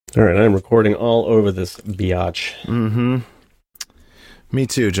All right, I'm recording all over this biatch. Mm-hmm. Me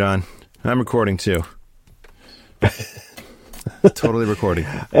too, John. I'm recording too. Totally recording.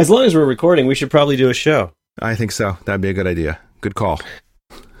 As long as we're recording, we should probably do a show. I think so. That'd be a good idea. Good call.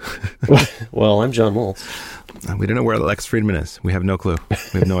 Well, I'm John Moltz. We don't know where Lex Friedman is. We have no clue.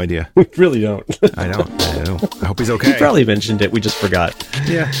 We have no idea. We really don't. I don't. I hope he's okay. He probably mentioned it. We just forgot.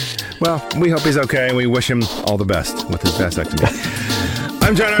 Yeah. Well, we hope he's okay, and we wish him all the best with his vasectomy.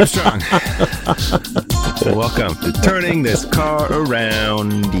 I'm John Armstrong. Welcome to Turning This Car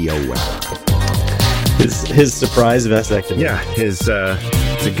Around. His surprise vasectomy. Yeah, it's a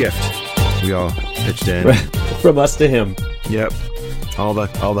gift. We all pitched in. From us to him. Yep. All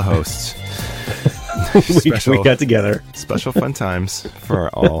the hosts. we got together. Special fun times for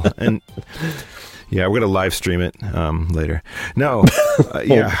all. And yeah, we're going to live stream it later. No.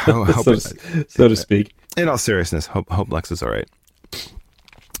 Yeah. So to speak. In all seriousness, hope Lex is all right.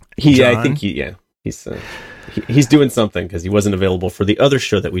 I think he's doing something because he wasn't available for the other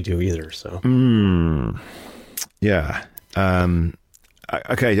show that we do either. So. Yeah.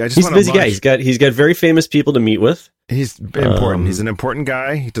 Okay. He's a busy guy. He's got very famous people to meet with. He's important. He's an important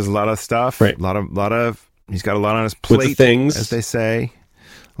guy. He does a lot of stuff. Right. He's got a lot on his plate, with the things, as they say.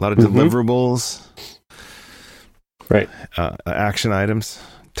 A lot of deliverables. Right. Action items,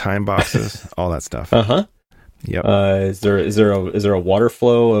 time boxes, all that stuff. Uh-huh. Yep. Is there a water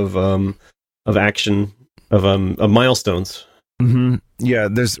flow of action of milestones? Mm-hmm. Yeah,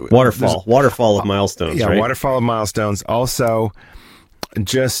 there's waterfall of milestones. Yeah, right? waterfall of milestones. Also,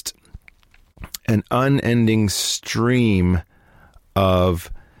 just an unending stream of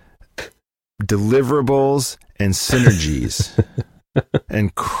deliverables and synergies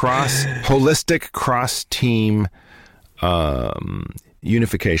and holistic cross team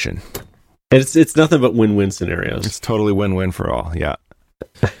unification. It's nothing but win-win scenarios. It's totally win-win for all. Yeah.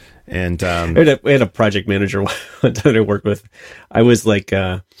 And we had a project manager one time I worked with. I was like,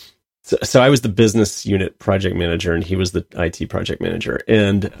 so I was the business unit project manager, and he was the IT project manager.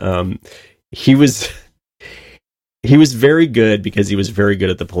 And he was very good because he was very good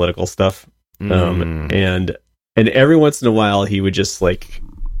at the political stuff. And every once in a while, he would just like,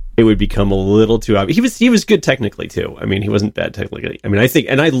 it would become a little too obvious. He was good technically too. I mean, he wasn't bad technically. I mean, I think,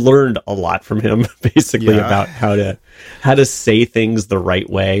 and I learned a lot from him basically about how to say things the right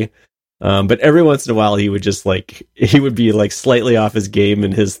way. But every once in a while, he would be like slightly off his game,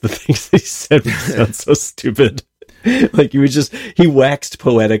 and the things that he said would sound so stupid. Like he waxed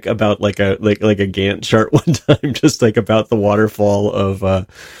poetic about like a Gantt chart one time, just like about the waterfall of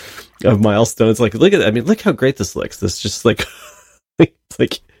milestones. Like, look how great this looks. This just like,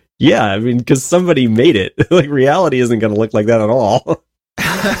 yeah, I mean, because somebody made it. Like, reality isn't going to look like that at all.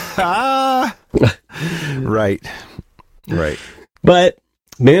 Right. But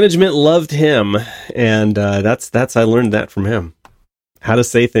management loved him, and I learned that from him. How to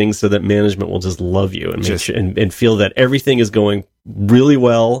say things so that management will just love you and and feel that everything is going really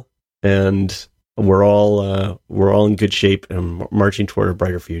well, and we're all in good shape and marching toward a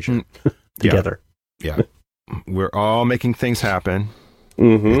brighter future together. Yeah, we're all making things happen.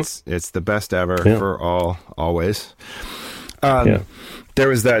 Mm-hmm. It's the best ever for all, always. There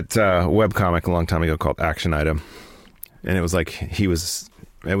was that webcomic a long time ago called Action Item, and it was like it was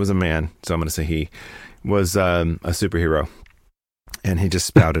a man, so I'm going to say he was a superhero, and he just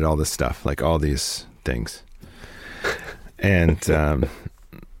spouted all this stuff, like all these things. And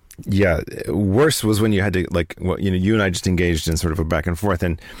worse was when you had to you and I just engaged in sort of a back and forth,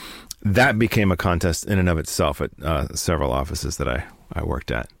 and that became a contest in and of itself at several offices that I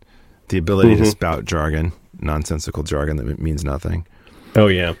worked at. The ability to spout jargon, nonsensical jargon that means nothing. Oh,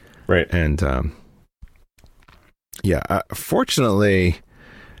 yeah. Right. And, fortunately,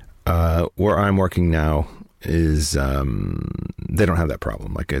 where I'm working now is they don't have that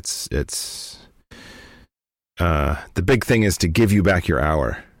problem. Like, it's the big thing is to give you back your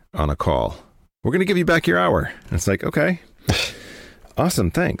hour on a call. We're going to give you back your hour. And it's like, okay, awesome,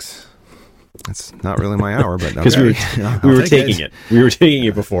 thanks. It's not really my hour, but because we were taking it. We were taking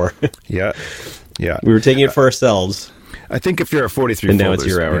it before. Yeah. We were taking it for ourselves. I think if you're a 43, and now it's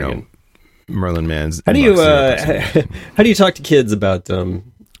your hour again. Merlin Mann's. How do you talk to kids about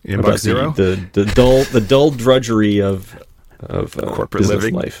Inbox Zero? The dull drudgery of corporate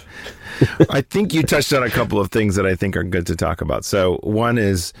living life? I think you touched on a couple of things that I think are good to talk about. So one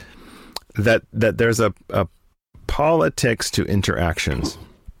is that there's a politics to interactions.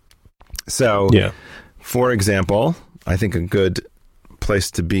 So, for example, I think a good place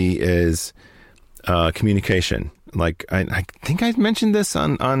to be is communication. Like, I think I mentioned this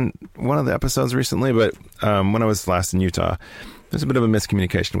on one of the episodes recently, but when I was last in Utah, there's a bit of a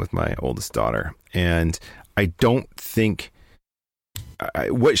miscommunication with my oldest daughter. And I don't think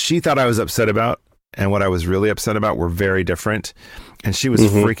what she thought I was upset about and what I was really upset about were very different. And she was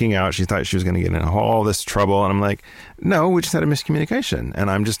freaking out. She thought she was going to get in all this trouble. And I'm like, no, we just had a miscommunication. And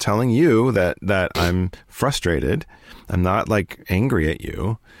I'm just telling you that I'm frustrated. I'm not like angry at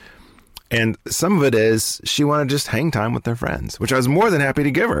you. And some of it is she wanted to just hang time with their friends, which I was more than happy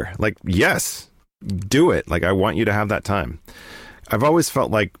to give her. Like, yes, do it. Like, I want you to have that time. I've always felt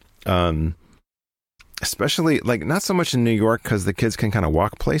like, especially like not so much in New York because the kids can kind of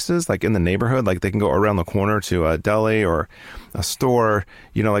walk places like in the neighborhood, like they can go around the corner to a deli or a store,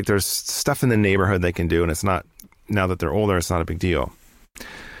 you know, like there's stuff in the neighborhood they can do. And it's not, now that they're older, it's not a big deal.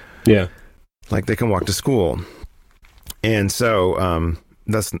 Yeah. Like they can walk to school. And so,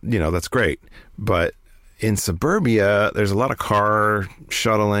 that's, you know, that's great. But in suburbia, there's a lot of car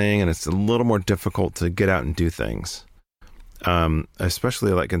shuttling and it's a little more difficult to get out and do things.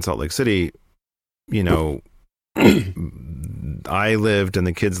 Especially like in Salt Lake City, you know, I lived and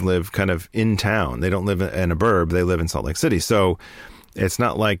the kids live kind of in town. They don't live in a burb. They live in Salt Lake City. So it's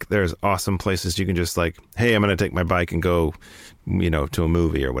not like there's awesome places you can just like, hey, I'm going to take my bike and go, you know, to a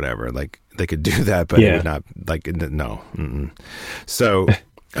movie or whatever. Like they could do that, but it would not like, no. Mm-mm. So,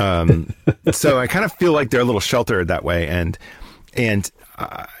 so I kind of feel like they're a little sheltered that way. And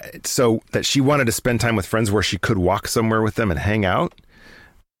so that she wanted to spend time with friends where she could walk somewhere with them and hang out.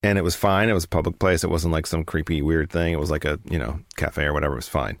 And it was fine. It was a public place. It wasn't like some creepy, weird thing. It was like a, you know, cafe or whatever. It was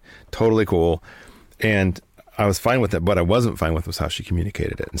fine. Totally cool. And I was fine with it. What I wasn't fine with was how she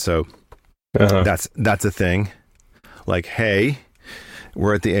communicated it. And so that's a thing. Like, hey,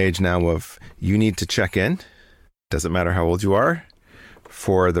 we're at the age now of you need to check in. Doesn't matter how old you are.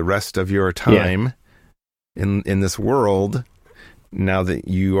 For the rest of your time in this world, now that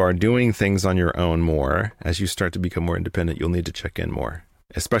you are doing things on your own more, as you start to become more independent, you'll need to check in more.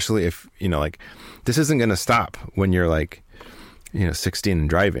 Especially if, you know, like this isn't going to stop when you're like, you know, 16 and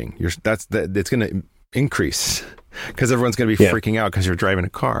driving. It's going to increase because everyone's going to be freaking out because you're driving a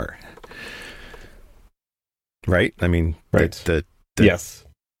car. Right? I mean, right. The yes.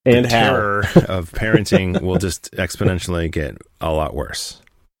 And the terror of parenting will just exponentially get a lot worse.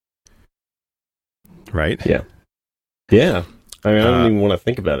 Right? Yeah. Yeah. I mean, I don't even want to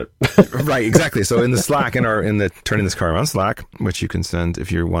think about it. Right, exactly. So in the Slack, in the Turning This Car Around Slack, which you can send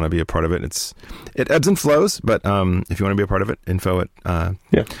if you want to be a part of it, it ebbs and flows, but if you want to be a part of it, info at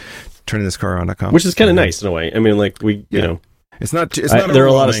turningthiscararound.com. Which is kind of nice in a way. I mean, like you know, it's not there are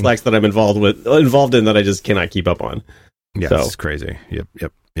a lot of Slacks that I'm involved in that I just cannot keep up on. Yeah, so. It's crazy. Yep.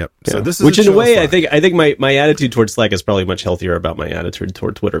 Yeah. So this is which in a way, I think my attitude towards Slack is probably much healthier about my attitude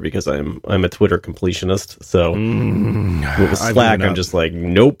toward Twitter because I'm a Twitter completionist. So with Slack, I'm just like,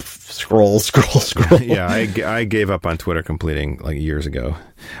 nope, scroll. Yeah, I gave up on Twitter completing like years ago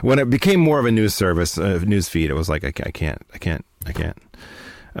when it became more of a news service, news feed. It was like I can't.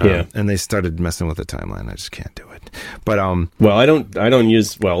 And they started messing with the timeline. I just can't do it. But well, I don't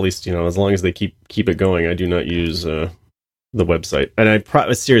use, well, at least, you know, as long as they keep it going, I do not use the website.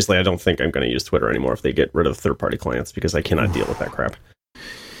 And seriously, I don't think I'm going to use Twitter anymore if they get rid of third-party clients because I cannot deal with that crap.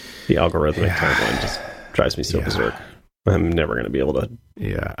 The algorithmic timeline just drives me so berserk. I'm never going to be able to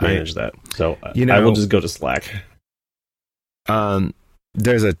manage that. So I will just go to Slack.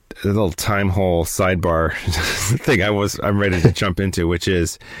 There's a little time hole sidebar thing I'm ready to jump into, which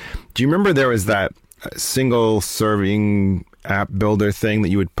is, do you remember there was that single serving app builder thing that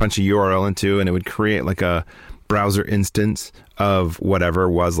you would punch a URL into and it would create like a browser instance of whatever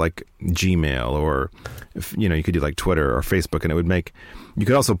was like Gmail or, you know, you could do like Twitter or Facebook, and it would make, you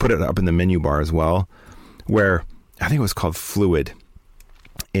could also put it up in the menu bar as well, where I think it was called Fluid.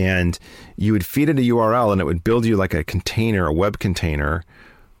 And you would feed it a URL and it would build you like a container, a web container.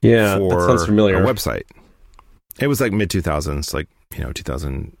 Yeah, for that sounds familiar. A website. It was like mid 2000s, like, you know,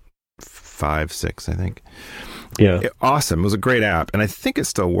 2005, 6, I think. Yeah. Awesome. It was a great app. And I think it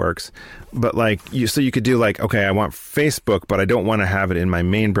still works. But like, so you could do like, okay, I want Facebook, but I don't want to have it in my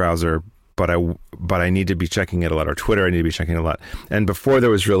main browser, but I need to be checking it a lot, or Twitter, I need to be checking it a lot. And before there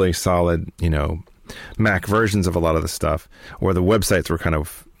was really solid, you know, Mac versions of a lot of the stuff, or the websites were kind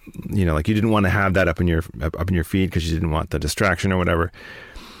of, you know, like you didn't want to have that up in your feed because you didn't want the distraction or whatever.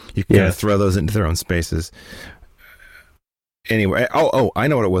 You can kind of throw those into their own spaces. Anyway, I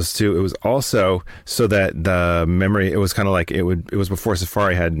know what it was too. It was also so that the memory, it was kind of like it was before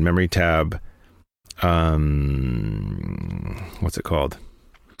Safari had memory tab. What's it called?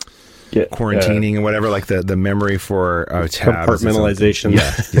 Yeah, quarantining and whatever, like the memory for tab compartmentalization.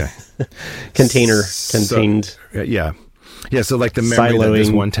 Yeah. Contained. Yeah. So like the memory that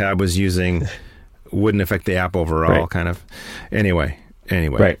this one tab was using wouldn't affect the app overall, kind of. Anyway.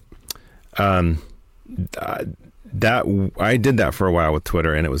 Right. That I did that for a while with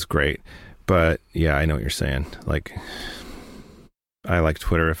Twitter, and it was great. But yeah, I know what you're saying. Like, I like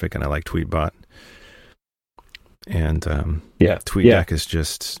Twitterific and I like Tweetbot, and TweetDeck is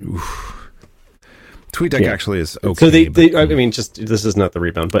just. Oof. TweetDeck actually is okay. So I mean, just this is not the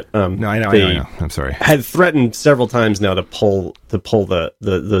rebound, but no, I know. I'm sorry. Had threatened several times now to pull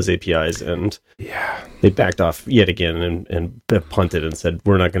those APIs, and they backed off yet again and punted and said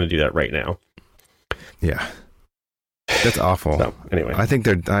we're not going to do that right now. Yeah, that's awful. So anyway, I think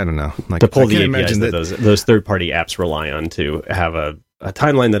they're. I don't know. Like, to pull the APIs that those third-party apps rely on to have a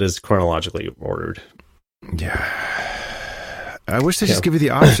timeline that is chronologically ordered. Yeah. I wish they just give you the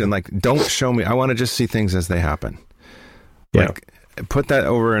option. Like, don't show me. I want to just see things as they happen. Like, put that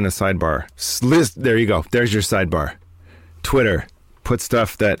over in a sidebar. There you go. There's your sidebar. Twitter. Put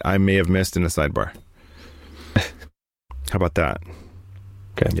stuff that I may have missed in a sidebar. How about that?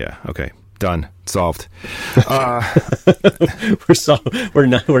 Okay. Yeah. Okay. Done. Solved.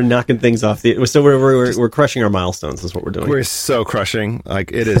 We're knocking things off so we're crushing our milestones is what we're doing. We're so crushing.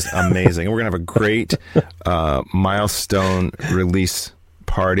 Like, it is amazing. We're gonna have a great milestone release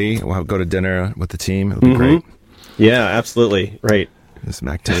party. We'll go to dinner with the team. It'll be great. Yeah, absolutely. Right. Some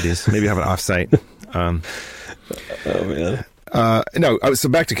activities. Maybe have an offsite. Oh man. No. So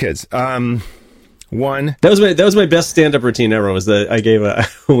back to kids. One. That was my best stand-up routine ever. Was that I gave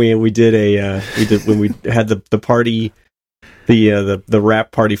when we did when we had the party, the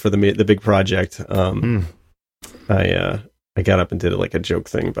rap party for the big project. I got up and did like a joke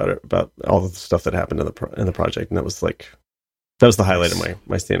thing about all the stuff that happened in the project, and that was the highlight of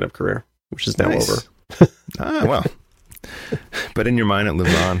my stand-up career, which is now over. Well, but in your mind it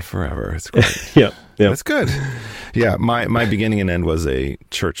lives on forever. It's great. Yeah, that's good. Yeah, my beginning and end was a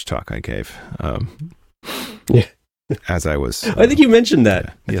church talk I gave. As I was, I think you mentioned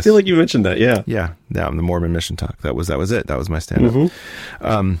that. Yes. I feel like you mentioned that. Yeah, the Mormon mission talk. That was it. That was my stand-up.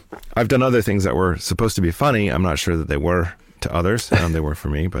 I've done other things that were supposed to be funny. I'm not sure that they were to others. They were for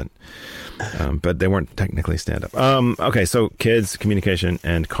me, but they weren't technically stand-up. Okay, so kids, communication,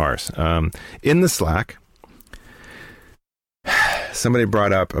 and cars. In the Slack, somebody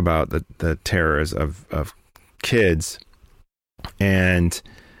brought up about the terrors of kids, and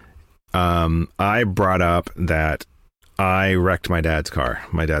I brought up that I wrecked my dad's car,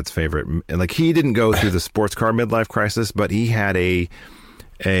 my dad's favorite. Like, he didn't go through the sports car midlife crisis, but he had a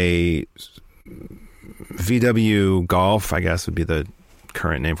VW Golf, I guess would be the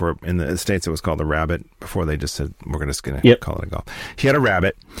current name for it. In the States, it was called the Rabbit. Before they just said, we're just going to call it a Golf. He had a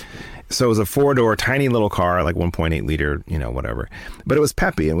Rabbit. So it was a 4-door, tiny little car, like 1.8 liter, whatever. But it was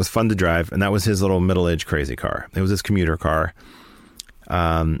peppy. It was fun to drive. And that was his little middle-aged crazy car. It was his commuter car.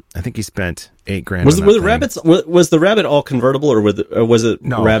 I think he spent $8,000. Was the Rabbit all convertible, or was it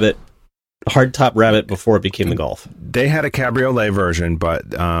Rabbit, hardtop Rabbit before it became the Golf? They had a cabriolet version,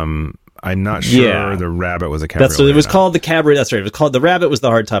 but I'm not sure the Rabbit was a cabriolet. So it was called the cabriolet. That's right. It was called the Rabbit was the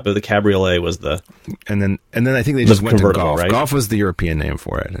hardtop, but the cabriolet was the. And then I think they just went to Golf. Right? Golf was the European name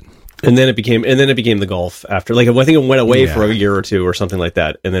for it. And then it became the Golf after. Like, I think it went away for a year or two or something like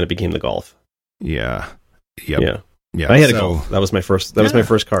that, and then it became the Golf. Yeah. Yep. Yeah, I had a Golf. That was my first. That was my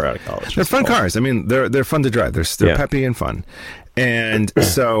first car out of college. They're fun cars. I mean, they're fun to drive. They're peppy and fun. And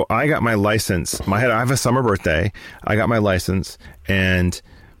so I got my license. I have a summer birthday. I got my license, and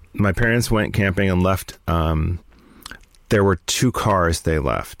my parents went camping and left. There were 2 cars they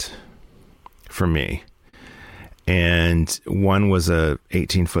left for me, and one was a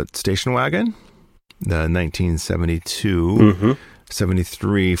 18-foot station wagon, the 1972,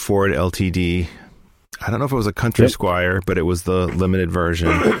 73 Ford LTD. I don't know if it was a Country Squire, but it was the limited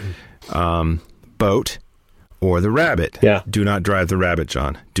version. Boat or the Rabbit. Yeah. Do not drive the Rabbit,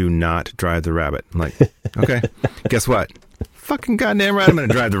 John. Do not drive the Rabbit. I'm like, okay, guess what? Fucking goddamn right, I'm going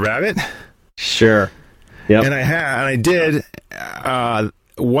to drive the Rabbit. Sure. Yeah. And I did.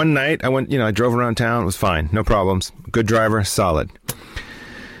 One night I went, I drove around town. It was fine. No problems. Good driver. Solid.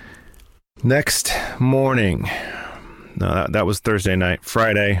 Next morning. No, that was Thursday night.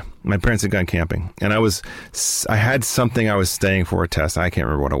 Friday, my parents had gone camping, and I had something I was staying for, a test. I can't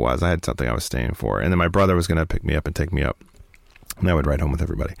remember what it was. I had something I was staying for, and then my brother was going to pick me up and take me up, and I would ride home with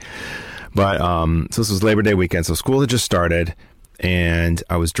everybody. But so this was Labor Day weekend, so school had just started, and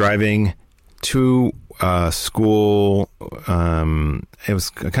I was driving to school. It was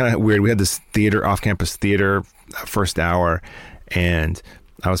kind of weird. We had this theater, off-campus theater, first hour, and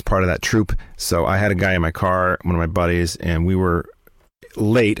I was part of that troupe, so I had a guy in my car, one of my buddies, and we were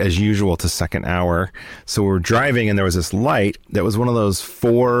late, as usual, to second hour. So we were driving, and there was this light that was one of those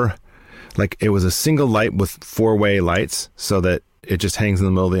 4 like it was a single light with 4-way lights, so that it just hangs in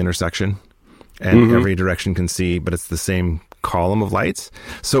the middle of the intersection, and every direction can see, but it's the same column of lights.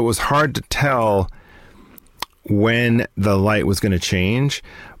 So it was hard to tell when the light was going to change,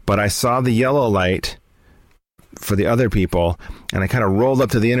 but I saw the yellow light for the other people, and I kind of rolled up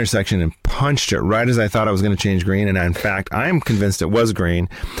to the intersection and punched it right as I thought I was going to change green. And in fact, I'm convinced it was green.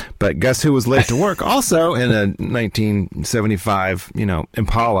 But guess who was late to work? Also in a 1975,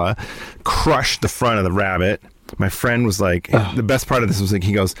 Impala, crushed the front of the Rabbit. My friend was like, the best part of this was like,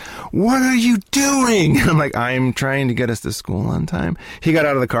 he goes, "What are you doing?" I'm like, "I'm trying to get us to school on time." He got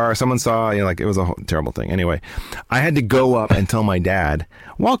out of the car. Someone saw, it was a terrible thing. Anyway, I had to go up and tell my dad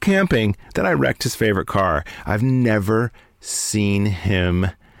while camping that I wrecked his favorite car. I've never seen him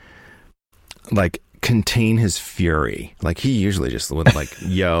like contain his fury. Like he usually just would like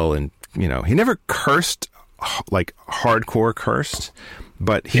yell and, he never cursed, like hardcore cursed.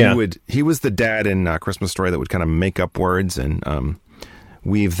 But he was the dad in Christmas Story that would kind of make up words and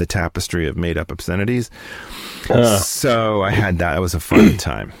weave the tapestry of made up obscenities. So I had that. It was a fun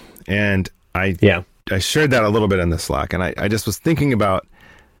time. And I shared that a little bit in the Slack. And I just was thinking about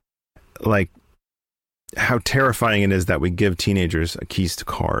like how terrifying it is that we give teenagers keys to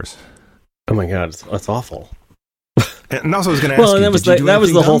cars. Oh my God, that's awful. And also I was going to ask you, that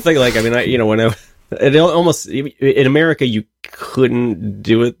was the whole thing. Like, I mean, when it almost, in America, you couldn't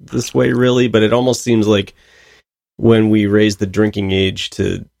do it this way, really, but it almost seems like when we raised the drinking age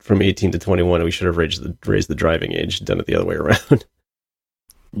from 18 to 21, we should have raised the driving age, done it the other way around.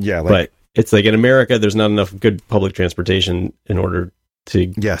 Yeah. But it's like in America, there's not enough good public transportation in order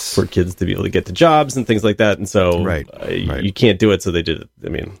for kids to be able to get to jobs and things like that. And so you can't do it. So they did it. I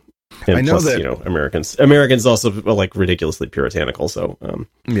mean, and I know plus, that Americans also like ridiculously puritanical. So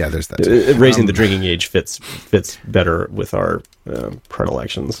there's that too. Raising the drinking age fits better with our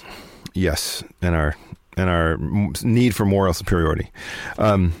predilections. Yes, and our need for moral superiority.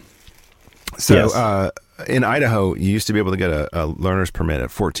 In Idaho, you used to be able to get a learner's permit at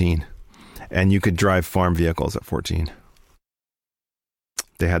 14, and you could drive farm vehicles at 14.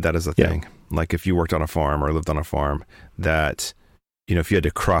 They had that as a thing. Like if you worked on a farm or lived on a farm, that if you had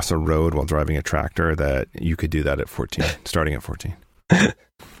to cross a road while driving a tractor, that you could do that at 14, starting at 14.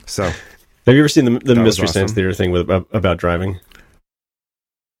 So, have you ever seen the Mystery Science Theater thing about driving?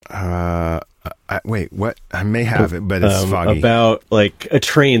 Wait, what? I may have it, but it's foggy. About like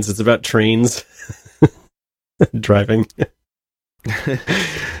trains. It's about trains driving,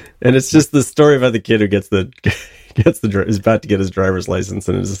 and it's just the story about the kid who is about to get his driver's license,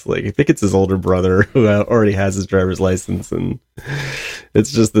 and it's just like, I think it's his older brother who already has his driver's license, and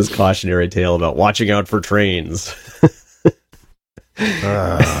it's just this cautionary tale about watching out for trains.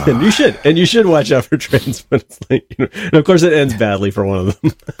 And you should watch out for trains, but it's like, and of course it ends badly for one of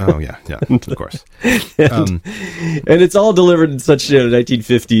them. Oh yeah, of course. And it's all delivered in such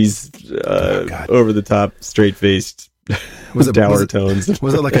 1950s over the top, straight faced. Dour tones.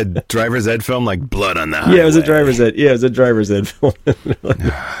 Was it like a driver's ed film, like Blood on the Highway? Yeah, it was a driver's ed. Yeah, it was a driver's ed film.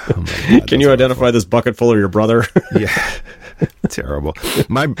 God, can you identify this bucket full of your brother? Yeah, terrible.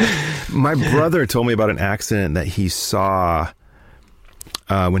 My brother told me about an accident that he saw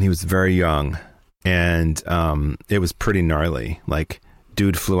when he was very young, and it was pretty gnarly. Like,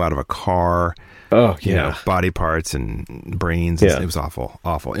 dude flew out of a car. Oh yeah, you know, body parts and brains. Yeah. It was awful.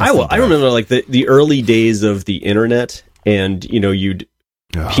 I remember like the early days of the internet, and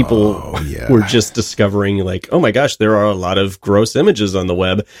people were just discovering like, oh my gosh, there are a lot of gross images on the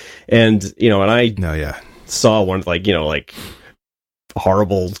web, and I saw one like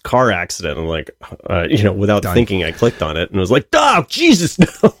horrible car accident, and like without thinking, I clicked on it and was like, oh Jesus, no,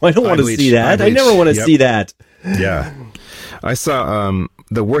 I don't want to see that. I never want to see that. Yeah, I saw.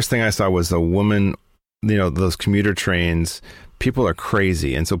 The worst thing I saw was a woman, those commuter trains, people are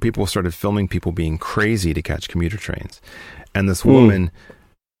crazy. And so people started filming people being crazy to catch commuter trains. And this woman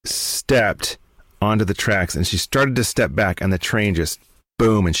stepped onto the tracks, and she started to step back, and the train just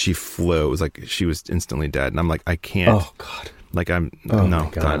boom, and she flew. It was like she was instantly dead. And I'm like, I can't. Oh, God. Like, I'm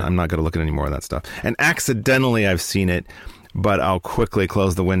not going to look at any more of that stuff. And accidentally I've seen it, but I'll quickly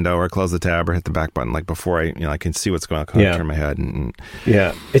close the window or close the tab or hit the back button, like before I can see what's going on. I turn my head and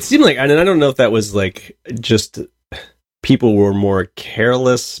it seemed like, and I don't know if that was like just people were more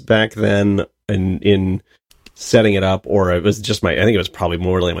careless back then in setting it up, or it was just I think it was probably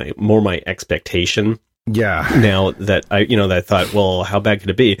more my expectation. Yeah. Now that I thought, well, how bad could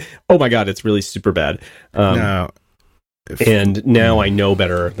it be? Oh my God, it's really super bad. And now I know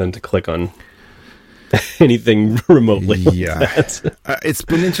better than to click on anything remotely like that. It's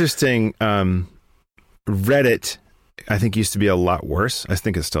been interesting. Reddit I think used to be a lot worse. I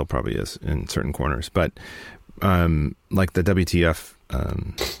think it still probably is in certain corners, but like the WTF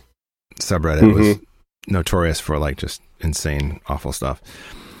subreddit was notorious for like just insane, awful stuff.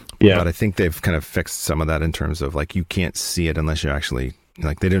 Yeah. But I think they've kind of fixed some of that in terms of like, you can't see it unless you actually,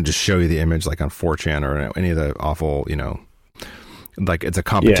 like, they don't just show you the image like on 4chan or any of the awful, you know, like it's a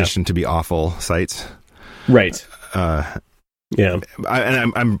competition to be awful sites. Right. Yeah.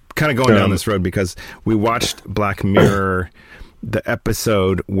 I'm kind of going down this road because we watched Black Mirror, the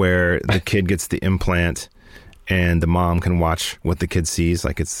episode where the kid gets the implant and the mom can watch what the kid sees.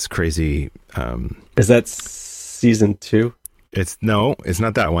 Like, it's crazy. Is that season 2? It's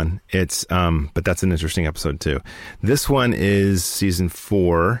not that one. It's, but that's an interesting episode too. This one is season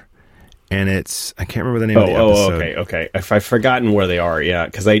 4 and it's, I can't remember the name of the episode. Okay. I've forgotten where they are. Yeah.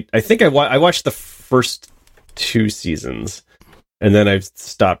 Cause I think I watched the first 2 seasons and then I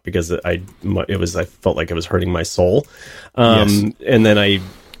stopped because I felt like it was hurting my soul. And then I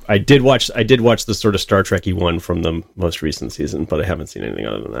did watch the sort of Star Trek-y one from the most recent season, but I haven't seen anything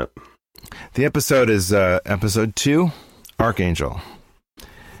other than that. The episode is episode 2, Archangel,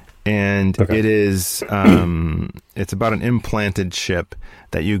 and it is it's about an implanted chip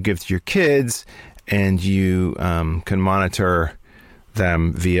that you give to your kids, and you can monitor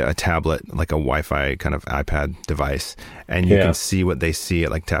them via a tablet, like a Wi-Fi kind of iPad device, and you can see what they see.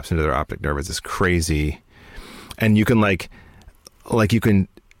 It like taps into their optic nerve. It's crazy, and you can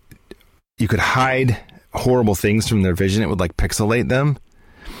you could hide horrible things from their vision. It would like pixelate them.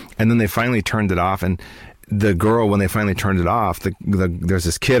 And then they finally turned it off. And the girl, when they finally turned it off, there's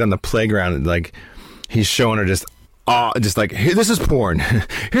this kid on the playground, and like he's showing her just like, hey, this is porn.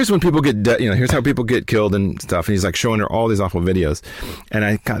 Here's when people get here's how people get killed and stuff. And he's like showing her all these awful videos. And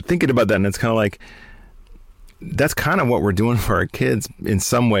I got thinking about that, and it's kind of like, that's kind of what we're doing for our kids in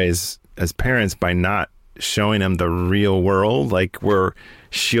some ways as parents by not showing them the real world. Like, we're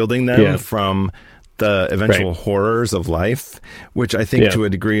shielding them from the eventual horrors of life, which I think to a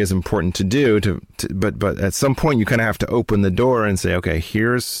degree is important to do. But at some point you kind of have to open the door and say, okay,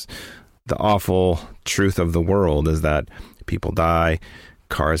 here's the awful truth of the world: is that people die,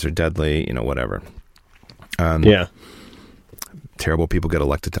 cars are deadly, you know, whatever. Terrible people get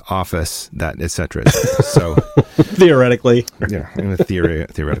elected to office, that etc. So theoretically, in a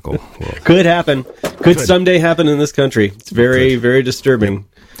theoretical world, could happen. Could someday happen in this country. It's very, very disturbing.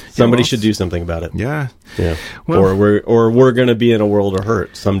 Somebody should do something about it. Yeah. Well, or we're going to be in a world of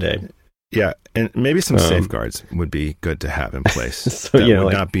hurt someday. Yeah, and maybe some safeguards would be good to have in place. So, that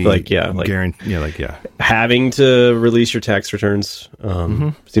would not be guaranteed. Having to release your tax returns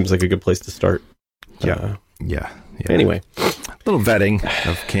seems like a good place to start. Yeah. Anyway, a little vetting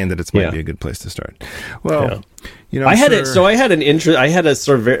of candidates might be a good place to start. Well, you know, I had a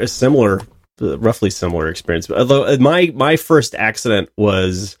sort of very similar, roughly similar experience. Although my first accident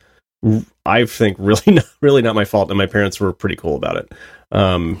was, I think, really not my fault, and my parents were pretty cool about it.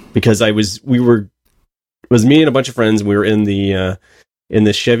 Because it was me and a bunch of friends. We were in the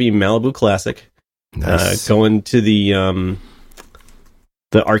Chevy Malibu Classic, going to the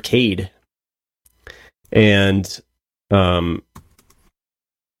arcade, and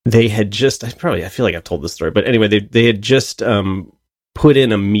they had just, I feel like I've told this story, but anyway, they had just put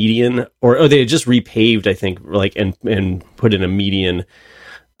in a median, or they had just repaved, I think, like and put in a median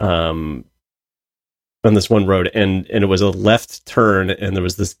on this one road, and it was a left turn, and there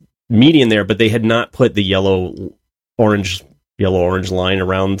was this median there, but they had not put the yellow orange line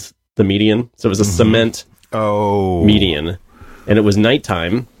around the median, so it was a cement median, and it was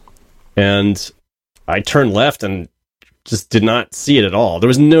nighttime, and I turned left and just did not see it at all. There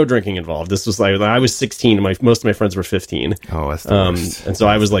was no drinking involved. This was like, I was 16, and most of my friends were 15. Oh, that's the worst. And so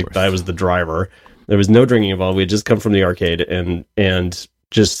I was like, I was the driver. There was no drinking involved. We had just come from the arcade and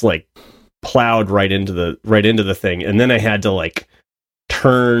just like plowed right into the thing. And then I had to like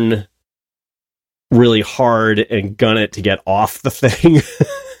turn really hard and gun it to get off the thing.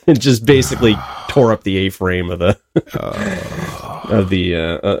 It just basically tore up the A-frame of the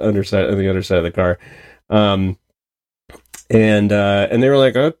underside of the car. And they were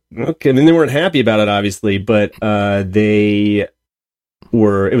like, oh, okay. And then they weren't happy about it, obviously, but they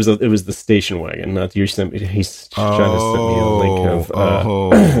were. It was the station wagon. Not you sent me. He's trying to send me a link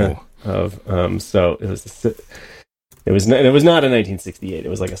of. So it was. It was not a 1968. It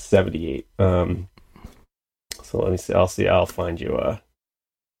was like a 78. So let me see. I'll find you.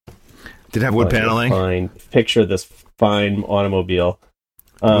 Did it have wood paneling? Picture this fine automobile.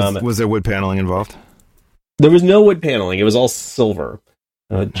 Was there wood paneling involved? There was no wood paneling. It was all silver.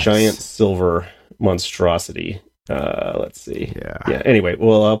 A giant silver monstrosity. Let's see. Yeah. Anyway,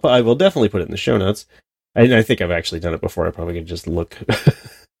 well, I will definitely put it in the show notes. I think I've actually done it before. I probably could just look.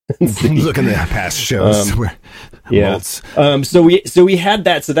 Look in the past shows. Yeah. So we had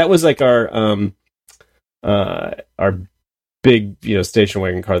that. So that was like our big, station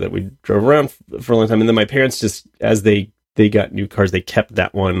wagon car that we drove around for a long time. And then my parents just, as they got new cars, they kept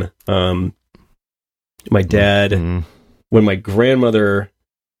that one. My dad, when my grandmother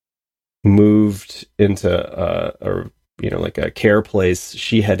moved into like a care place,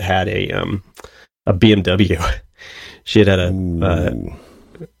 she had a BMW. She had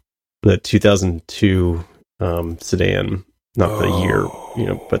the 2002 sedan, not the year,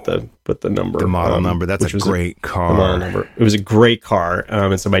 but the number, the model number. That's a great car. The model number. It was a great car,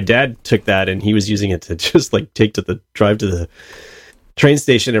 and so my dad took that, and he was using it to just like drive to the train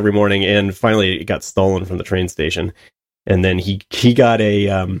station every morning. And finally, it got stolen from the train station, and then he got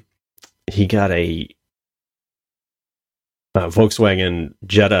a Volkswagen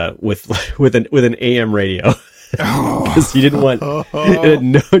Jetta with an AM radio. Because he didn't want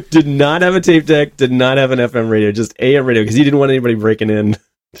did not have a tape deck, did not have an FM radio, just AM radio, because he didn't want anybody breaking in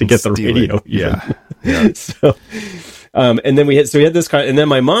to get the radio. Yeah. So and then we had this car, and then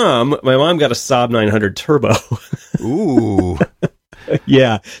my mom got a Saab 900 Turbo. Ooh.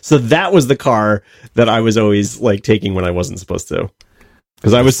 Yeah, so that was the car that I was always like taking when I wasn't supposed to,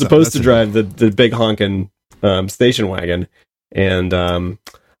 because I was supposed to drive the big honkin' station wagon, and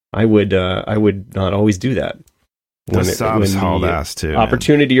I would not always do that. When Saab's hauled ass too.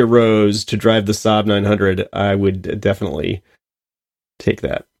 Opportunity arose to drive the Saab 900, I would definitely take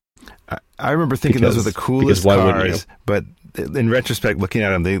that. I remember thinking those were the coolest cars, but in retrospect, looking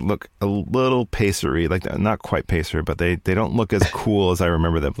at them, they look a little pacery, like not quite pacer, but they don't look as cool as I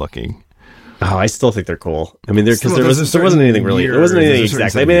remember them looking. Oh, I still think they're cool. I mean, there wasn't anything really. There wasn't anything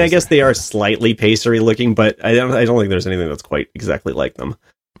exactly. I mean, I guess they are slightly pacery looking, but I don't think there's anything that's quite exactly like them.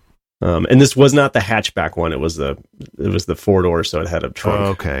 And this was not the hatchback one. It was the 4-door, so it had a trunk.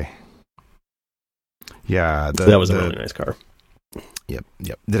 Oh, okay. Yeah, so that was a really nice car. Yep.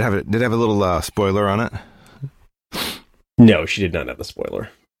 Did it have a little spoiler on it? No, she did not have the spoiler.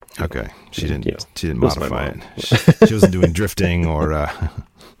 Okay, she didn't. She didn't modify it. She wasn't doing drifting or.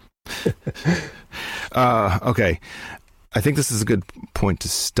 Okay, I think this is a good point to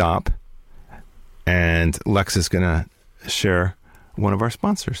stop, and Lex is gonna share one of our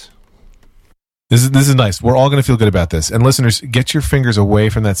sponsors. This is nice. We're all going to feel good about this. And listeners, get your fingers away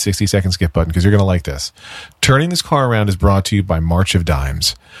from that 60-second skip button, because you're going to like this. Turning this car around is brought to you by March of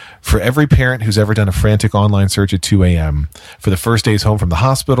Dimes. For every parent who's ever done a frantic online search at 2 a.m., for the first days home from the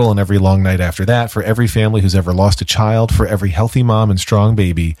hospital and every long night after that, for every family who's ever lost a child, for every healthy mom and strong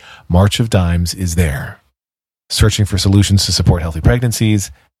baby, March of Dimes is there. Searching for solutions to support healthy pregnancies,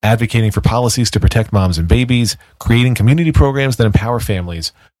 advocating for policies to protect moms and babies, creating community programs that empower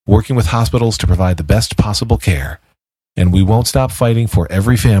families, working with hospitals to provide the best possible care. And we won't stop fighting for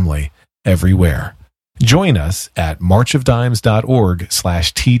every family, everywhere. Join us at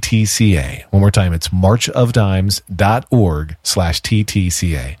marchofdimes.org/TTCA. One more time, it's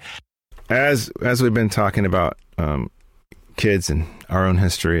marchofdimes.org/TTCA. As we've been talking about kids and our own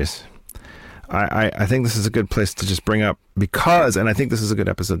histories, I think this is a good place to just bring up, because, and I think this is a good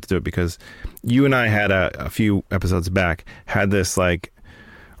episode to do it, because you and I had a few episodes back, had this like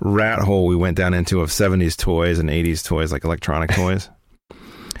rat hole we went down into of 70s toys and 80s toys, like electronic toys.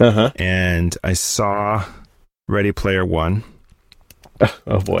 And I saw Ready Player One.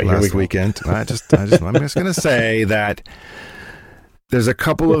 Oh boy, last weekend. I'm just gonna say that there's a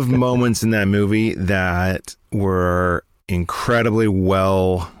couple of moments in that movie that were incredibly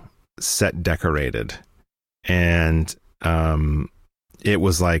well set decorated, and it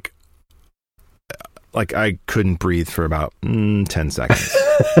was like I couldn't breathe for about 10 seconds.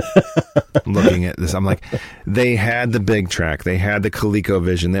 Looking at this, I'm like, they had the big track, they had the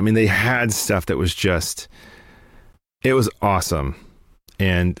ColecoVision. I mean, they had stuff that was just, it was awesome,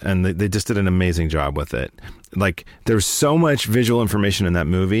 and they just did an amazing job with it. Like, there's so much visual information in that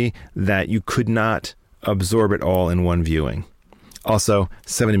movie that you could not absorb it all in one viewing. Also,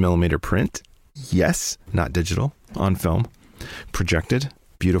 70mm print, yes, not digital, on film, projected,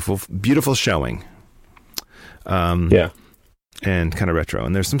 beautiful showing. Yeah. And kind of retro.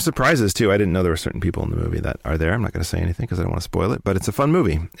 And there's some surprises too. I didn't know there were certain people in the movie that are there. I'm not going to say anything because I don't want to spoil it, but it's a fun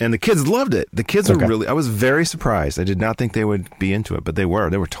movie. And the kids loved it. The kids were really, I was very surprised. I did not think they would be into it, but they were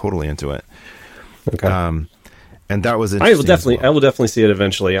totally into it. Okay. And that was interesting. I will definitely see it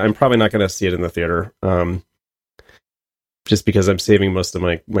eventually. I'm probably not going to see it in the theater. Just because I'm saving most of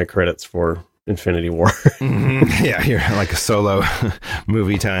my credits for Infinity War. Yeah, you're like a solo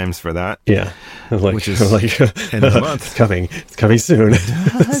movie times for that. Yeah, like, which is like end of the month. It's coming soon.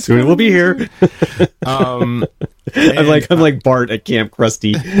 Soon we'll be here. I'm like Bart at Camp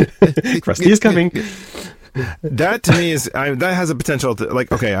Krusty. Krusty is coming. That to me that has a potential to,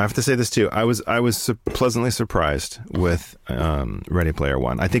 like, okay, I have to say this too. I was pleasantly surprised with Ready Player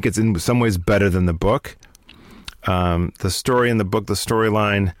One. I think it's in some ways better than the book. The story in the book, the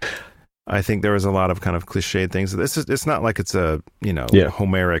storyline, I think there was a lot of kind of cliched things. It's not like it's a,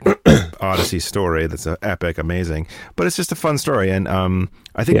 Homeric Odyssey story that's epic, amazing, but it's just a fun story. And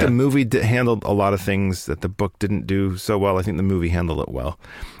I think the movie handled a lot of things that the book didn't do so well. I think the movie handled it well.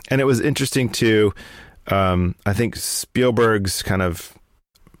 And it was interesting to, I think Spielberg's kind of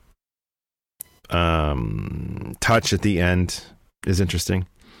touch at the end is interesting.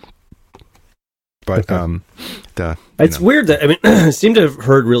 But it's weird that I seem to have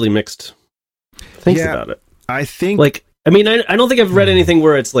heard really mixed things about it. I think, like, I don't think I've read anything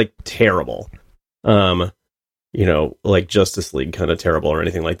where it's like terrible, like Justice League kind of terrible or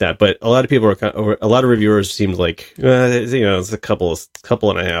anything like that. But a lot of people a lot of reviewers seemed like it's a couple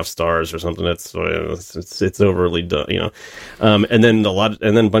and a half stars or something. It's overly done, and then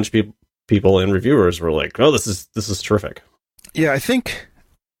a bunch of people and reviewers were like, oh, this is terrific. Yeah, I think.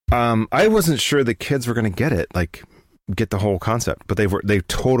 I wasn't sure the kids were going to get the whole concept, but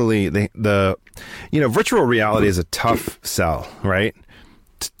virtual reality is a tough sell, right?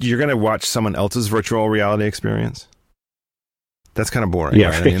 You're going to watch someone else's virtual reality experience. That's kind of boring.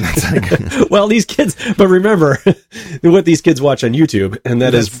 Yeah. Right? That's well, these kids, but remember what these kids watch on YouTube, and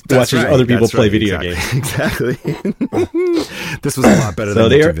that's watching other people play video games. Exactly. This was a lot better than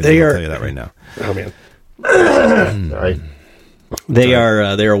YouTube video, I'll tell you that right now. Oh man. Sorry. They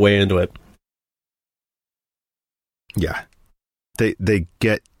are way into it. Yeah. They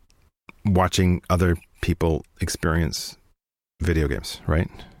get watching other people experience video games, right?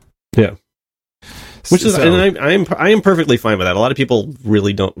 Yeah. Which is, and I am perfectly fine with that. A lot of people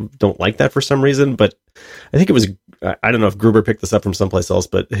really don't like that for some reason, but I think it was, I don't know if Gruber picked this up from someplace else,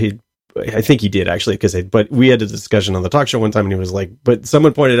 but I think he did actually, but we had a discussion on the talk show one time and he was like, but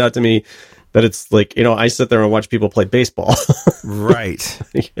someone pointed out to me that it's like, I sit there and watch people play baseball. Right.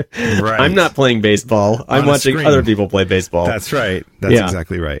 I'm not playing baseball. I'm watching other people play baseball. That's right. That's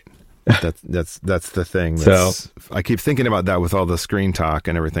exactly right. That's the thing. I keep thinking about that with all the screen talk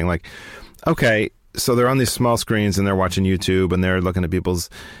and everything. Like, okay, so they're on these small screens and they're watching YouTube and they're looking at people's,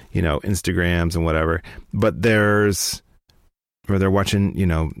 Instagrams and whatever. But they're watching,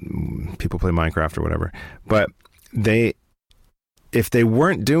 people play Minecraft or whatever. But if they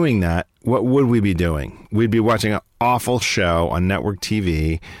weren't doing that, what would we be doing? We'd be watching an awful show on network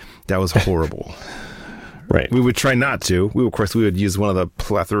TV that was horrible. Right. We would try not to. We would use one of the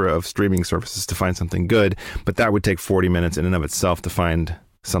plethora of streaming services to find something good, but that would take 40 minutes in and of itself to find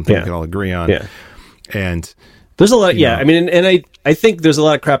something we could all agree on. Yeah. And there's a lot. And I think there's a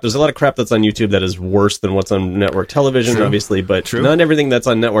lot of crap. There's a lot of crap that's on YouTube that is worse than what's on network television, obviously, but not everything that's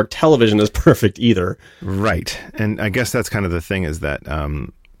on network television is perfect either. Right. And I guess that's kind of the thing is that,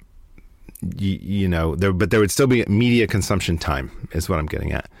 there would still be media consumption time is what I'm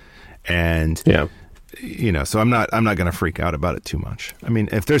getting at. And, so I'm not going to freak out about it too much. I mean,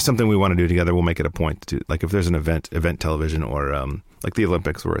 if there's something we want to do together, we'll make it a point to, like, if there's an event television or, like the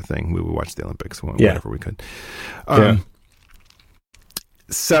Olympics were a thing, we would watch the Olympics whenever we could.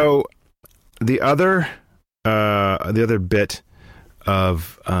 So the other bit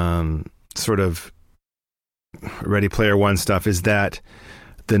of sort of Ready Player One stuff is that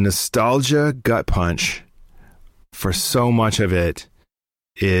the nostalgia gut punch for so much of it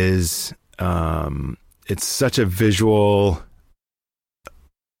is it's such a visual.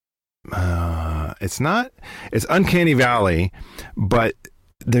 It's Uncanny Valley, but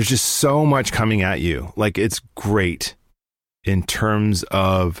there's just so much coming at you. Like, it's great in terms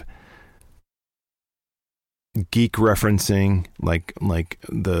of geek referencing, like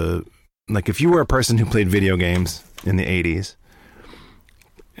if you were a person who played video games in the 80s,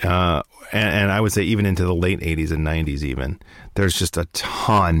 and I would say even into the late 80s and 90s even, there's just a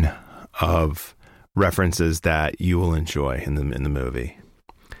ton of references that you will enjoy in the movie.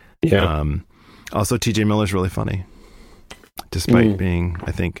 Yeah. Also, T.J. Miller's really funny, despite being,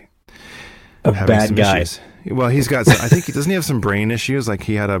 I think, a bad guy. Issues. Well, he's got. I think doesn't he have some brain issues? Like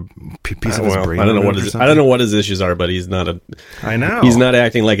he had a piece of his brain. I don't know what his issues are, but he's not a. I know he's not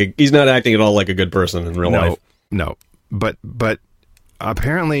acting at all like a good person in real life. No, but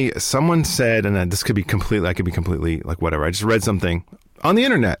apparently someone said, and this could be completely. I could be completely like whatever. I just read something on the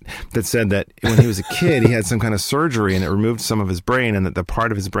internet that said that when he was a kid, he had some kind of surgery and it removed some of his brain, and that the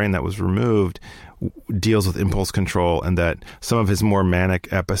part of his brain that was removed deals with impulse control, and that some of his more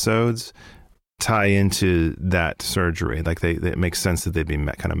manic episodes tie into that surgery. Like it makes sense that they'd be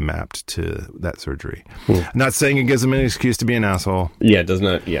kind of mapped to that surgery. I'm not saying it gives him an excuse to be an asshole. Yeah, it does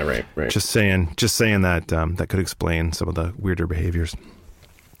not. Yeah, right. Just saying that that could explain some of the weirder behaviors.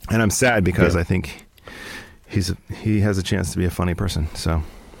 And I'm sad because I think he has a chance to be a funny person. So,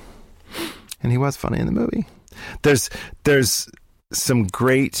 and he was funny in the movie. There's some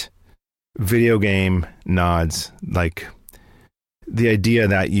great video game nods, like the idea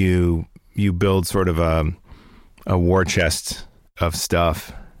that you build sort of a war chest of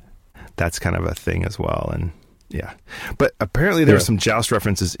stuff. That's kind of a thing as well. And yeah, but apparently there were some Joust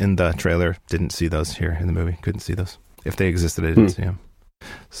references in the trailer. Didn't see those here in the movie. Couldn't see those. If they existed, I didn't see them.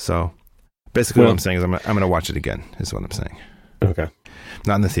 So basically what I'm saying is I'm going to watch it again, is what I'm saying. Okay.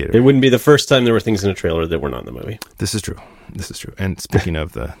 Not in the theater. It wouldn't be the first time there were things in a trailer that were not in the movie. This is true. And speaking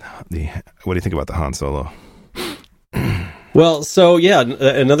of the what do you think about the Han Solo? Well, so yeah,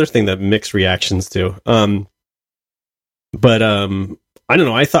 another thing that mixed reactions to. But I don't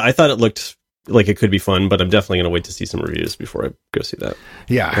know. I thought it looked like it could be fun, but I'm definitely going to wait to see some reviews before I go see that.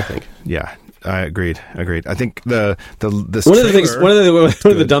 Yeah, I think. Yeah, I agreed. I think the one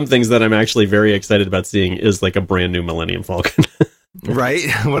of the dumb things that I'm actually very excited about seeing is like a brand new Millennium Falcon. Right?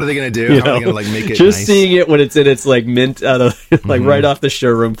 What are they going to do? How are they going to make it just nice? Seeing it when it's in its like mint out of right off the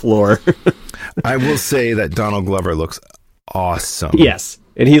showroom floor. I will say that Donald Glover looks awesome. Yes,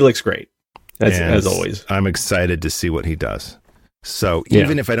 and he looks great as always. I'm excited to see what he does. So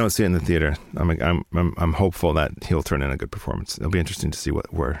even if I don't see it in the theater, I'm hopeful that he'll turn in a good performance. It'll be interesting to see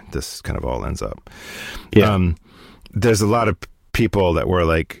where this kind of all ends up. Yeah. There's a lot of people that were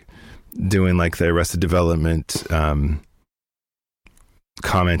like doing like the Arrested Development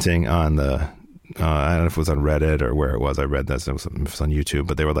commenting on the I don't know if it was on Reddit or where it was. I read that it was on YouTube,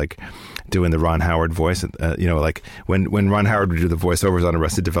 but they were like doing the Ron Howard voice. Like when Ron Howard would do the voiceovers on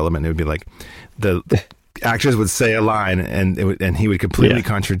Arrested Development, it would be like the actors would say a line and he would completely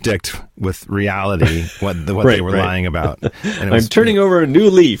contradict with reality what they were lying about. And I'm turning over a new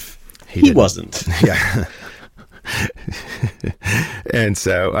leaf. He wasn't. Yeah. And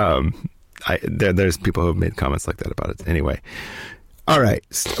so there's people who have made comments like that about it. Anyway. All right.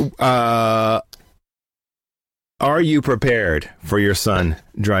 Are you prepared for your son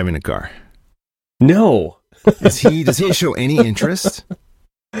driving a car? No. Does he show any interest?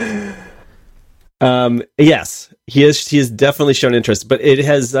 Yes, he has definitely shown interest, but it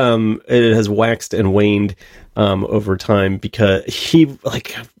has waxed and waned over time because I'm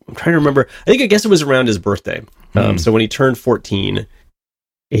trying to remember. I guess it was around his birthday. So when he turned 14,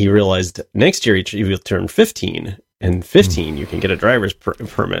 he realized next year he will turn 15. And 15, you can get a driver's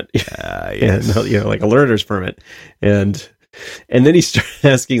permit, yes. And, like a learner's permit, and then he started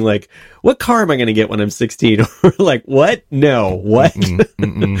asking, like, "What car am I going to get when I'm 16?" We're like, "What? No, what?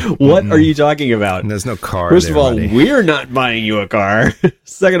 What are you talking about?" And there's no car. First of all, we're not buying you a car.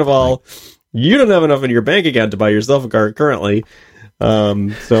 Second of all, you don't have enough in your bank account to buy yourself a car currently.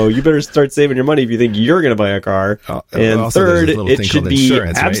 So you better start saving your money if you think you're going to buy a car. And third, it should be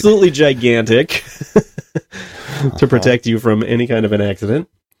absolutely gigantic to protect you from any kind of an accident.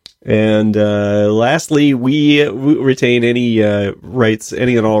 And lastly, we retain any rights,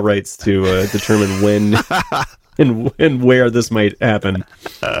 any and all rights to determine when and where this might happen.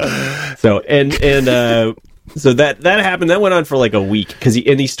 So that happened. That went on for like a week because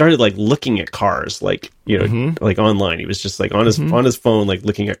he started like looking at cars, like like online. He was just like on his phone, like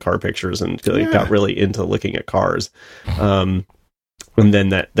looking at car pictures, and got really into looking at cars. And then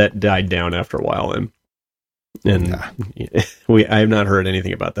that died down after a while, and I have not heard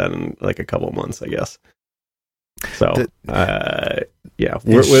anything about that in like a couple of months, I guess. So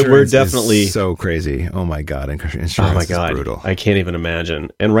we're definitely so crazy. Oh my god, insurance is brutal. I can't even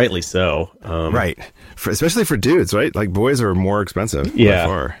imagine, and rightly so. Right, especially for dudes, right? Like boys are more expensive. Yeah, by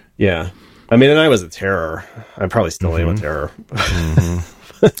far. Yeah. I mean, and I was a terror. I probably still am a terror.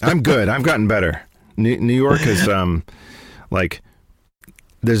 I'm good. I've gotten better. New York has like.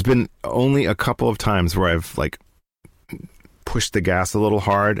 There's been only a couple of times where I've like pushed the gas a little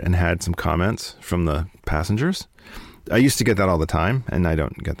hard and had some comments from the passengers. I used to get that all the time, and I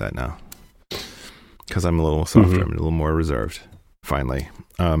don't get that now because I'm a little softer. I'm a little more reserved. Finally,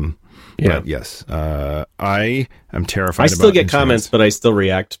 but yes, I am terrified. I still about get insurance. comments, but I still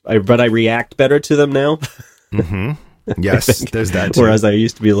react. But I react better to them now. Yes, there's that. Too. Whereas I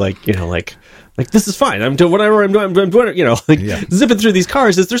used to be like, like this is fine. I'm doing whatever I'm doing. I'm doing, zipping through these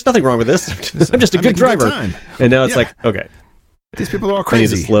cars. There's nothing wrong with this. I'm just a good driver. And now it's like, okay. These people are all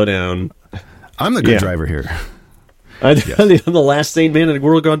crazy. I need to slow down. I'm the good driver here. I'm the last sane man in a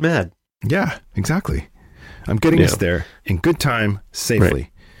world gone mad. Yeah, exactly. I'm getting us there in good time,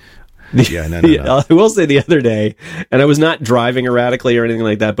 safely. Right. No. I will say the other day, and I was not driving erratically or anything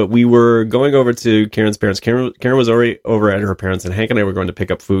like that, but we were going over to Karen's parents. Karen was already over at her parents', and Hank and I were going to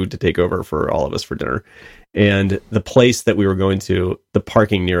pick up food to take over for all of us for dinner. And the place that we were going to, the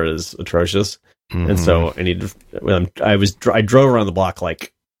parking near it is atrocious. Mm-hmm. And so I drove around the block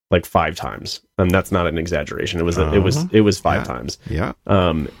like 5 times. That's not an exaggeration. It was 5 times. Yeah.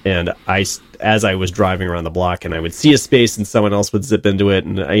 And as I was driving around the block, and I would see a space, and someone else would zip into it,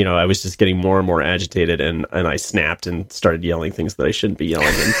 and I was just getting more and more agitated, and I snapped and started yelling things that I shouldn't be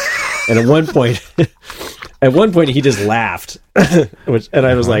yelling. And at one point, he just laughed, and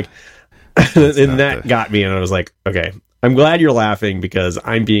I was like, and that got me, and I was like, okay. I'm glad you're laughing because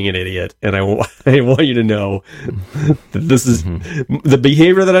I'm being an idiot, and I want you to know that this is the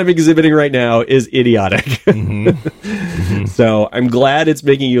behavior that I'm exhibiting right now is idiotic. So I'm glad it's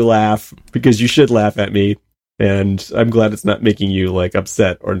making you laugh because you should laugh at me, and I'm glad it's not making you like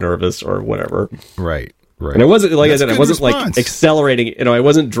upset or nervous or whatever. Right. And I wasn't like accelerating. I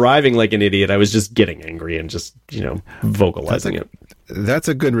wasn't driving like an idiot. I was just getting angry and just vocalizing it. That's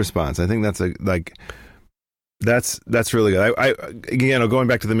a good response. I think that's That's really good. I again, going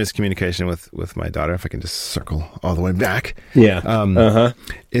back to the miscommunication with my daughter, if I can just circle all the way back. Yeah.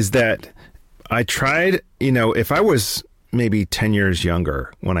 Is that I tried, if I was maybe 10 years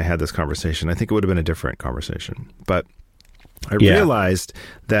younger when I had this conversation, I think it would have been a different conversation. But I realized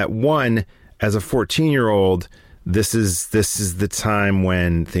that one, as a 14-year-old, this is the time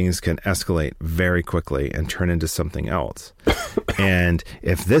when things can escalate very quickly and turn into something else. And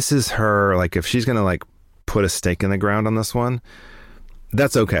if this is her, like if she's going to put a stake in the ground on this one,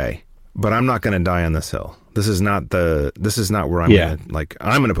 that's okay. But I'm not going to die on this hill. This is not where I'm going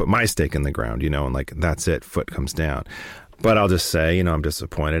to put my stake in the ground, and that's it. Foot comes down. But I'll just say, I'm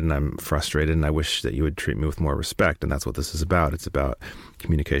disappointed and I'm frustrated and I wish that you would treat me with more respect. And that's what this is about. It's about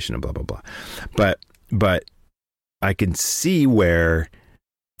communication and blah, blah, blah. But I can see where,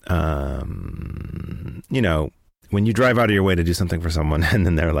 when you drive out of your way to do something for someone and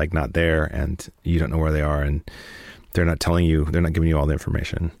then they're not there and you don't know where they are and they're not telling you, they're not giving you all the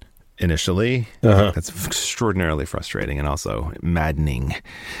information initially, that's extraordinarily frustrating and also maddening.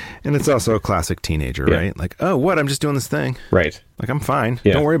 And it's also a classic teenager, right? Like, oh, what? I'm just doing this thing. Right. I'm fine.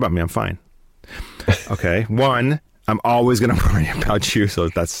 Yeah. Don't worry about me. I'm fine. Okay. One, I'm always going to worry about you. So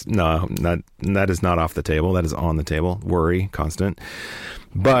that is not off the table. That is on the table. Worry, constant.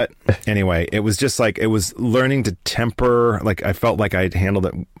 But anyway, it was just it was learning to temper. I felt like I'd handled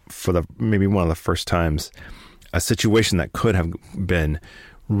it for maybe one of the first times, a situation that could have been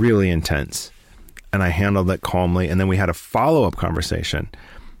really intense. And I handled it calmly. And then we had a follow-up conversation.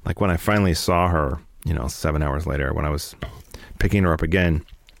 When I finally saw her, 7 hours later, when I was picking her up again,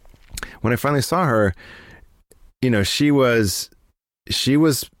 when I finally saw her, she was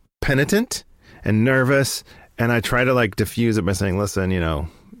penitent and nervous. And I try to diffuse it by saying, listen,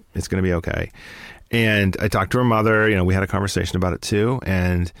 it's going to be okay. And I talked to her mother, we had a conversation about it too.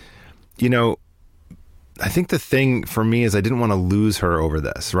 And, I think the thing for me is I didn't want to lose her over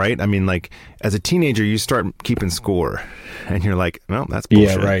this, right? I mean, as a teenager, you start keeping score and you're like, well, that's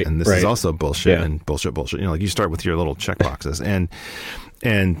bullshit. Yeah, right, and this is also bullshit and bullshit. You start with your little check boxes and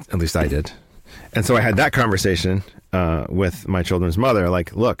at least I did. And so I had that conversation with my children's mother,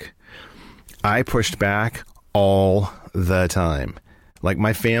 look, I pushed back all the time.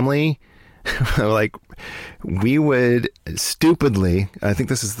 My family, we would stupidly, I think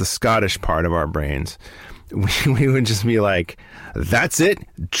this is the Scottish part of our brains, we would just be like, that's it,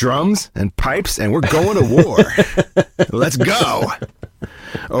 drums and pipes, and we're going to war. Let's go.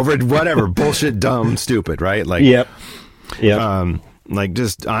 Over whatever, bullshit, dumb, stupid, right? Yep.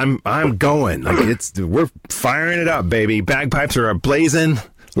 Just, I'm going. We're firing it up, baby. Bagpipes are blazing.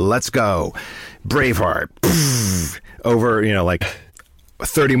 Let's go. Braveheart. Over,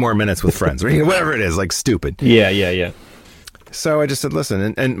 30 more minutes with friends, or whatever it is, stupid. Yeah. So I just said,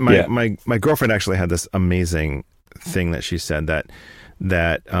 listen, and my girlfriend actually had this amazing thing that she said that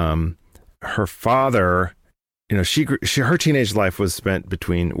her father, her teenage life was spent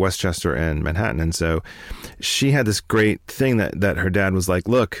between Westchester and Manhattan. And so she had this great thing that her dad was like,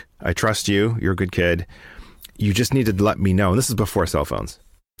 look, I trust you. You're a good kid. You just need to let me know. And this is before cell phones.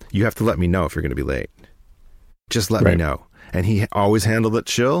 You have to let me know if you're going to be late. Just let me know. And he always handled it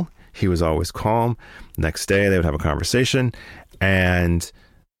chill. He was always calm. Next day, they would have a conversation. And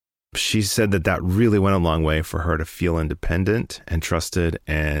she said that really went a long way for her to feel independent and trusted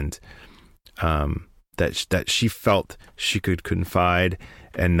and that she felt she could confide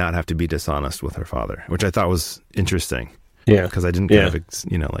and not have to be dishonest with her father, which I thought was interesting. Yeah, because I didn't kind of,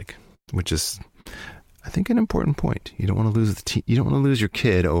 which is, I think, an important point. You don't want to lose you don't want to lose your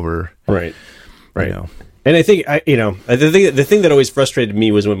kid over right. And I think the thing that always frustrated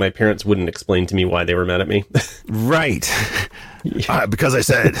me was when my parents wouldn't explain to me why they were mad at me. Right. Because I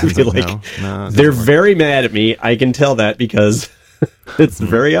said no, they're very mad at me. I can tell that because it's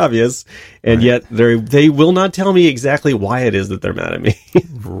very obvious, and yet they will not tell me exactly why it is that they're mad at me.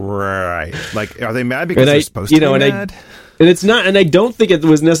 Right. Like, are they mad because they're supposed to be mad? And it's not, and I don't think it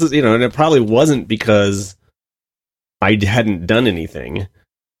was necessary, and it probably wasn't because I hadn't done anything.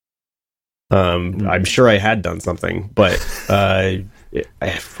 I'm sure I had done something, but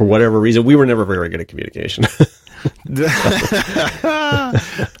for whatever reason, we were never very good at communication.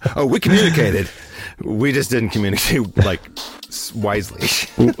 Oh, we communicated. We just didn't communicate wisely.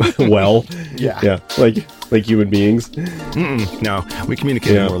 Well, yeah, like human beings. No, we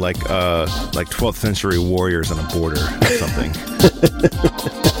communicated more like 12th century warriors on a border or something.